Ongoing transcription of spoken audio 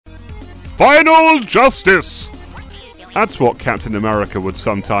Final justice! That's what Captain America would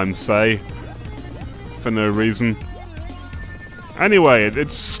sometimes say. For no reason. Anyway,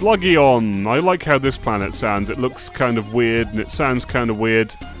 it's sluggy on. I like how this planet sounds. It looks kind of weird, and it sounds kind of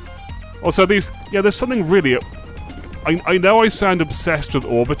weird. Also, there's something really... I know I sound obsessed with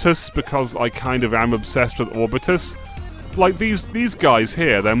Orbitus, because I kind of am obsessed with Orbitus. Like, these guys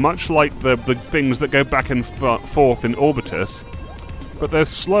here, they're much like the things that go back and forth in Orbitus, but they're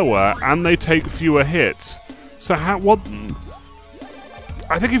slower, and they take fewer hits. So what...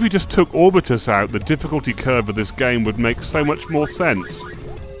 I think if you just took Orbitus out, the difficulty curve of this game would make so much more sense.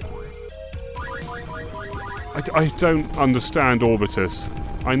 I don't understand Orbitus.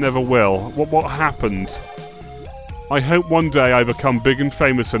 I never will. What happened? I hope one day I become big and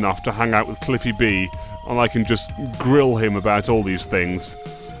famous enough to hang out with Cliffy B, and I can just grill him about all these things.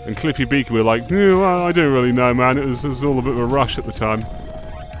 And Cliffy B can be like, well, I don't really know, man. It was all a bit of a rush at the time.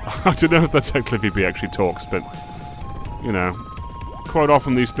 I don't know if that's how Cliffy B actually talks, but, you know, quite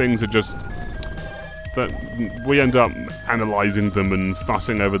often these things are just that we end up analysing them and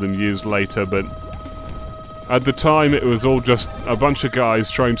fussing over them years later, but at the time it was all just a bunch of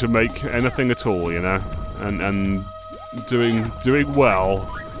guys trying to make anything at all, you know, and doing well.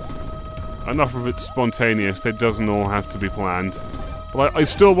 Enough of it's spontaneous, it doesn't all have to be planned. But I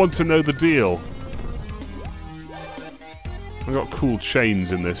still want to know the deal. I got cool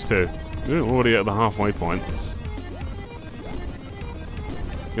chains in this too. Ooh, already at the halfway point.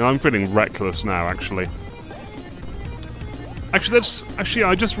 You know, I'm feeling reckless now, actually.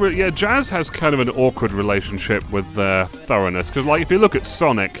 Yeah, Jazz has kind of an awkward relationship with thoroughness, because, like, if you look at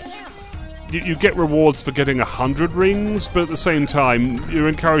Sonic, you get rewards for getting 100 rings, but at the same time, you're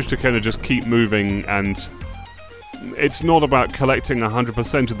encouraged to kind of just keep moving, and it's not about collecting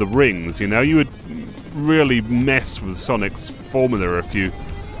 100% of the rings, you know? You would really mess with Sonic's formula if you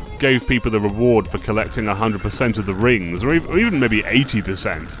gave people the reward for collecting 100% of the rings, or even maybe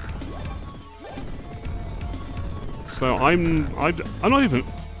 80%. So I'm not even...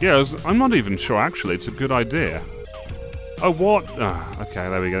 Yeah, I'm not even sure, actually. It's a good idea. Oh, what? Oh, okay,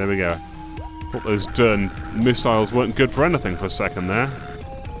 there we go. Thought those darn missiles weren't good for anything for a second there.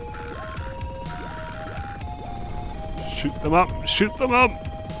 Shoot them up! Shoot them up!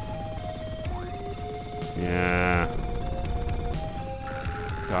 Yeah.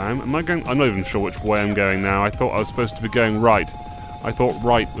 Okay, am I going... I'm not even sure which way I'm going now. I thought I was supposed to be going right. I thought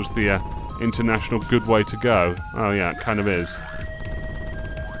right was the international good way to go. Oh yeah, it kind of is.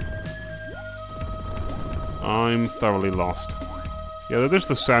 I'm thoroughly lost. Yeah, there's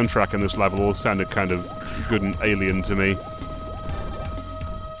the soundtrack in this level all sounded kind of good and alien to me.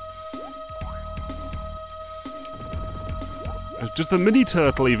 Does the mini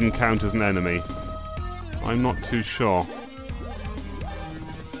turtle even count as an enemy? I'm not too sure.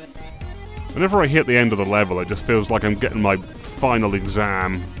 Whenever I hit the end of the level, it just feels like I'm getting my final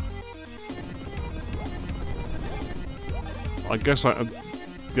exam. I guess I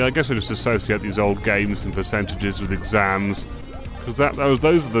just associate these old games and percentages with exams, because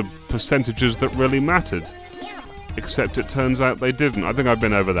those are the percentages that really mattered. Except it turns out they didn't. I think I've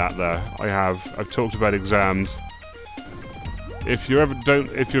been over that though. I have. I've talked about exams. If you're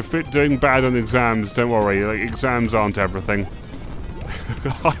doing bad on exams, don't worry. Like, exams aren't everything.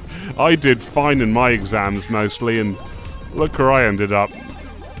 I did fine in my exams mostly, and look where I ended up.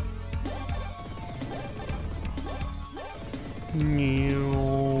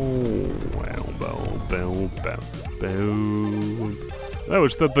 Oh,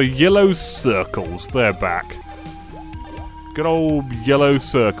 it's the yellow circles. They're back. Good old yellow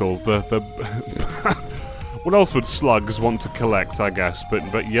circles. What else would slugs want to collect, I guess,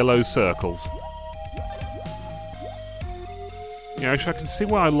 but yellow circles. Yeah, actually I can see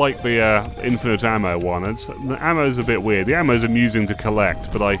why I like the infinite ammo one. The ammo's a bit weird. The ammo's amusing to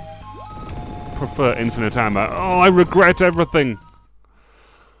collect, but I prefer infinite ammo. Oh, I regret everything!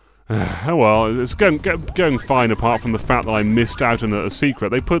 Oh well, it's going fine apart from the fact that I missed out on a secret.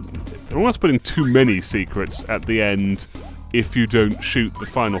 They're almost putting too many secrets at the end if you don't shoot the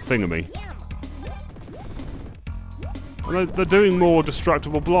final thingamy. And they're doing more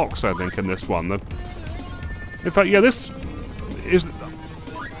destructible blocks, I think, in this one. In fact, yeah, this... Is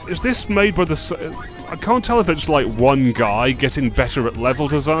this made by the... I can't tell if it's like one guy getting better at level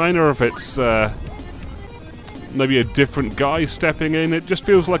design, or if it's maybe a different guy stepping in. It just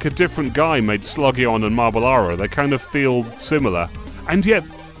feels like a different guy made Sluggion and Marble. They kind of feel similar. And yet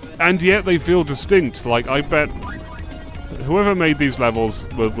they feel distinct. Like, I bet whoever made these levels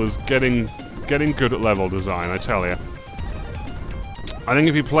was getting good at level design, I tell you. I think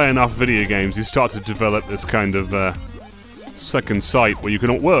if you play enough video games, you start to develop this kind of second sight where you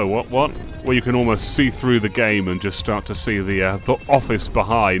can... Whoa, what? Where you can almost see through the game and just start to see the office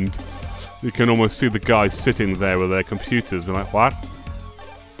behind. You can almost see the guys sitting there with their computers. Be like, what?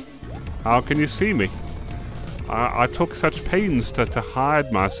 How can you see me? I took such pains to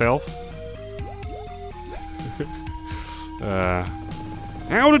hide myself.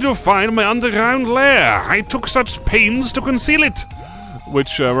 How did you find my underground lair? I took such pains to conceal it.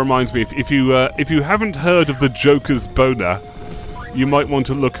 Which reminds me, if you haven't heard of the Joker's boner, you might want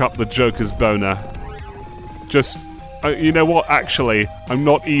to look up the Joker's boner. Just, you know what? Actually, I'm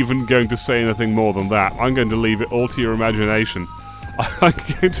not even going to say anything more than that. I'm going to leave it all to your imagination. I'm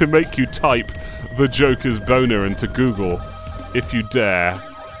going to make you type the Joker's boner into Google, if you dare.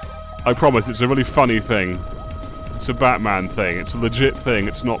 I promise, it's a really funny thing. It's a Batman thing. It's a legit thing.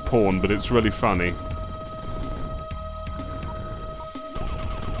 It's not porn, but it's really funny.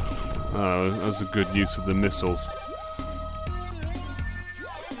 Oh, that's a good use of the missiles.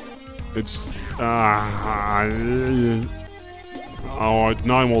 It's... oh,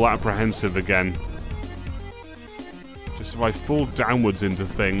 now I'm all apprehensive again. Just if I fall downwards into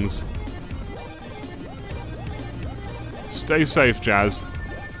things. Stay safe, Jazz.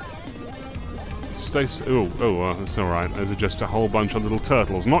 Stay oh, that's alright. Those are just a whole bunch of little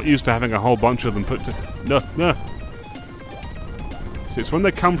turtles. Not used to having a whole bunch of them put to... No. See, it's when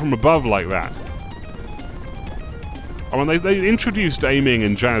they come from above like that. I mean, they introduced aiming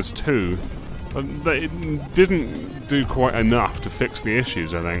in Jazz 2, but they didn't do quite enough to fix the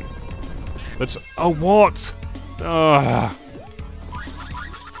issues, I think. That's... Oh, what?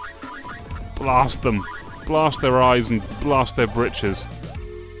 Blast them. Blast their eyes and blast their britches.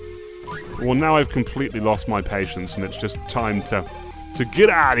 Well, now I've completely lost my patience, and it's just time to get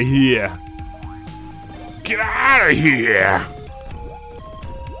out of here. Get out of here!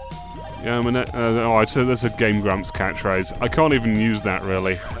 Yeah, I mean, oh, that's a Game Grumps catchphrase. I can't even use that,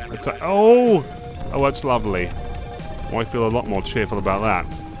 really. It's like, oh, that's lovely. Oh, I feel a lot more cheerful about that.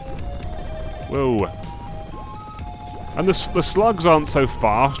 Whoa. And the slugs aren't so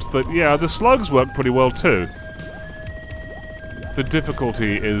fast, but yeah, the slugs work pretty well, too. The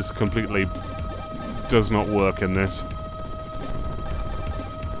difficulty is completely... does not work in this.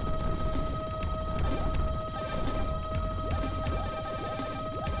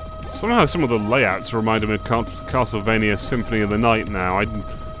 Somehow some of the layouts reminded me of Castlevania Symphony of the Night now.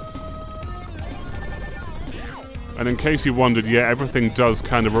 And in case you wondered, yeah, everything does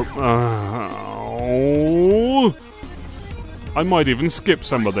kind of... I might even skip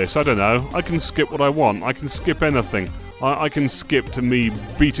some of this, I don't know. I can skip what I want. I can skip anything. I can skip to me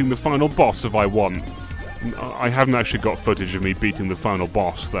beating the final boss if I want. I haven't actually got footage of me beating the final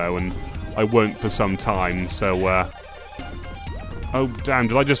boss, though, and I won't for some time, so, oh, damn,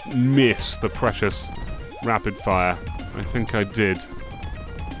 did I just miss the precious rapid fire? I think I did.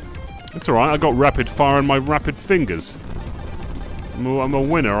 It's alright, I got rapid fire in my rapid fingers. I'm a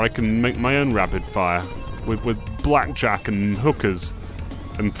winner, I can make my own rapid fire. With blackjack and hookers.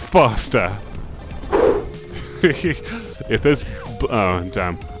 And faster. If there's... oh,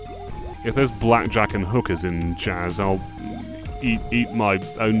 damn. If there's blackjack and hookers in Jazz, I'll eat my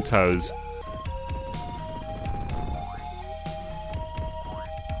own toes.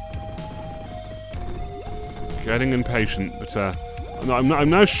 Getting impatient, but I'm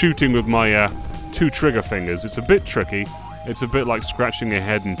now shooting with my 2 trigger fingers. It's a bit tricky. It's a bit like scratching your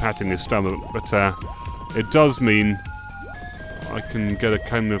head and patting your stomach, but it does mean I can get a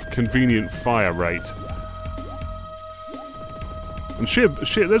kind of convenient fire rate. And shit,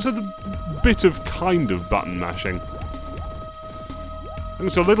 there's a bit of kind of button mashing. And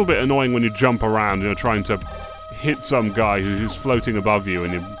it's a little bit annoying when you jump around and you're trying to hit some guy who's floating above you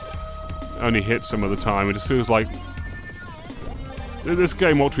and you only hit some of the time. It just feels like this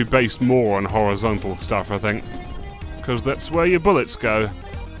game ought to be based more on horizontal stuff, I think. Because that's where your bullets go.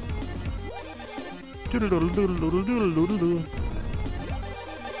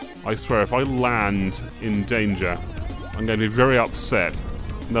 I swear, if I land in danger, I'm going to be very upset,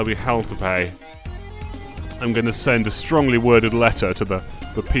 and there'll be hell to pay. I'm going to send a strongly worded letter to the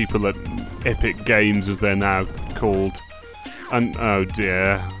people at Epic Games, as they're now called. And, oh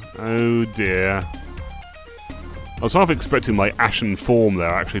dear. Oh dear. I was half expecting my ashen form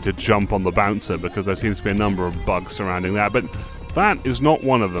there, actually, to jump on the bouncer, because there seems to be a number of bugs surrounding that, but that is not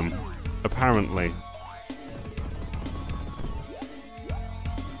one of them, apparently.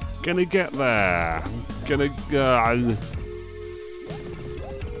 Gonna get there. Gonna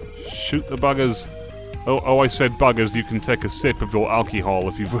shoot the buggers. Oh, I said buggers. You can take a sip of your alcohol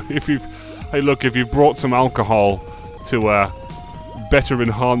if you've. Hey, look, if you've brought some alcohol to better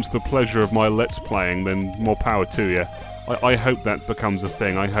enhance the pleasure of my let's playing, then more power to you. I hope that becomes a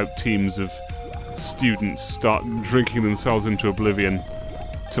thing. I hope teams of students start drinking themselves into oblivion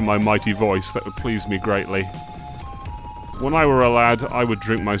to my mighty voice. That would please me greatly. When I were a lad, I would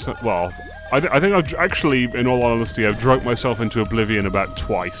drink myself... Well, I think I've actually, in all honesty, I've drunk myself into oblivion about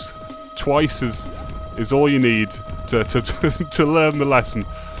twice. Twice is all you need to learn the lesson.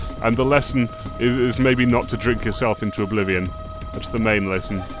 And the lesson is maybe not to drink yourself into oblivion. That's the main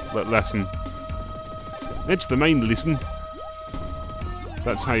lesson. It's the main lesson.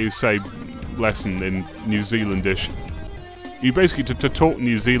 That's how you say lesson in New Zealandish. You basically, to talk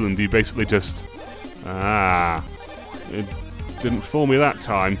New Zealand, you basically just... It didn't fool me that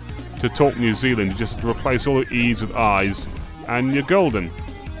time. To talk New Zealand, you just replace all the E's with I's, and you're golden.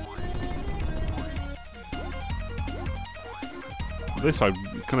 This I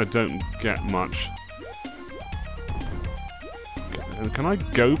kind of don't get much. Can I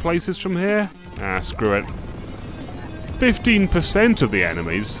go places from here? Screw it. 15% of the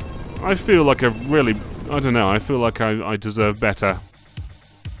enemies? I feel like I've really... I don't know, I feel like I deserve better.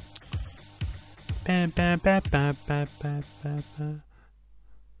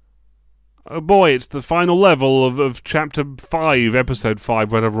 Oh boy, it's the final level of Chapter 5, Episode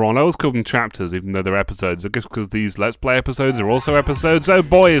 5, whatever we're on. I always call them chapters, even though they're episodes. I guess because these Let's Play episodes are also episodes. Oh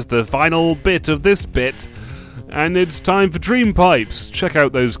boy, it's the final bit of this bit. And it's time for Dream Pipes. Check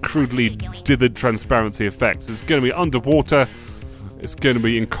out those crudely dithered transparency effects. It's going to be underwater. It's going to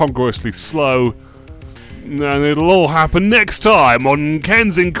be incongruously slow. And it'll all happen next time on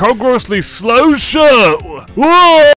Ken's Incongruously Slow Show! Whoa!